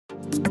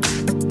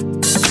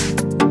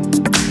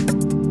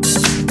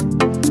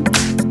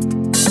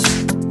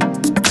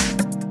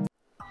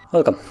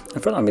Welcome,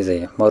 in front of me is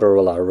a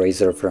Motorola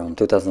Razr from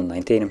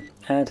 2019,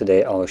 and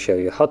today I'll show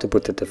you how to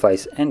put the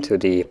device into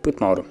the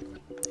boot mode.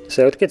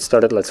 So to get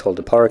started, let's hold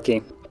the power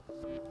key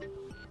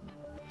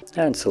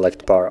and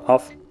select power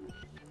off.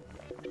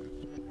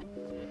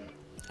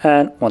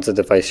 And once the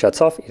device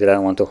shuts off, you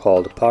then want to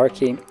hold the power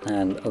key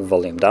and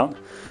volume down,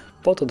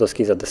 both of those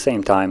keys at the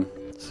same time.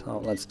 So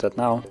let's do it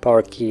now,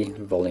 power key,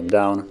 volume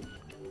down.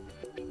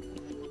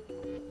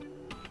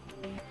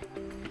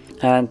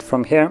 And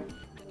from here,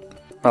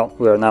 well,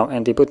 we are now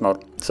in the boot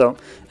mode. So,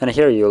 and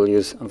here you'll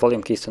use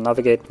volume keys to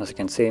navigate, as you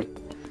can see,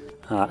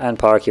 and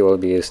power key will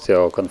be used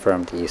to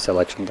confirm the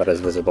selection that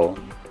is visible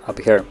up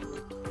here.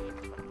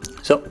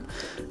 So,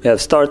 you have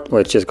start,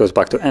 which just goes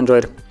back to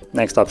Android.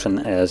 Next option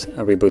is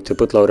a reboot to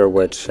bootloader,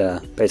 which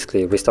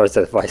basically restarts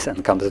the device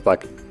and comes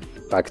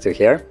back to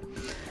here.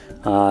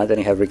 Then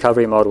you have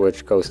recovery mode,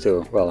 which goes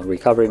to, well,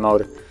 recovery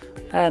mode,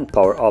 and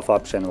power off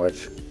option,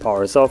 which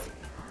powers off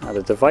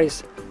the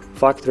device.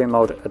 Factory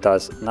mode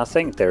does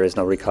nothing, there is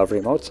no recovery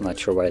mode, so not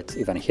sure why it's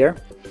even here.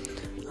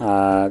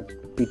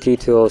 BT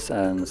tools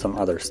and some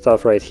other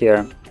stuff right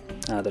here.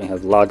 Then you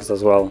have logs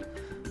as well,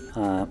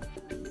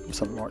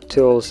 some more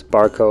tools,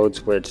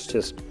 barcodes, which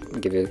just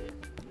give you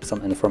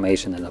some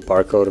information in a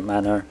barcode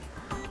manner.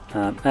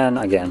 And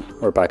again,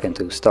 we're back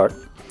into start.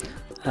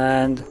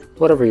 And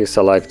whatever you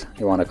select,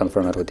 you want to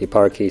confirm it with the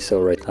power key.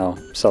 So right now,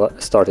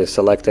 start is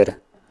selected,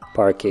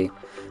 power key,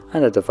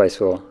 and the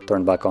device will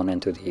turn back on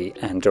into the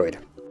Android.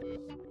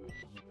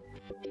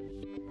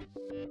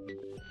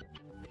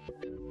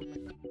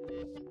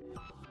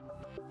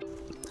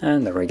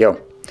 And there we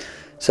go.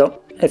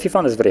 So if you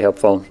found this video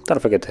helpful,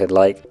 don't forget to hit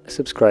like,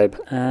 subscribe,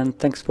 and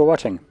thanks for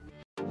watching.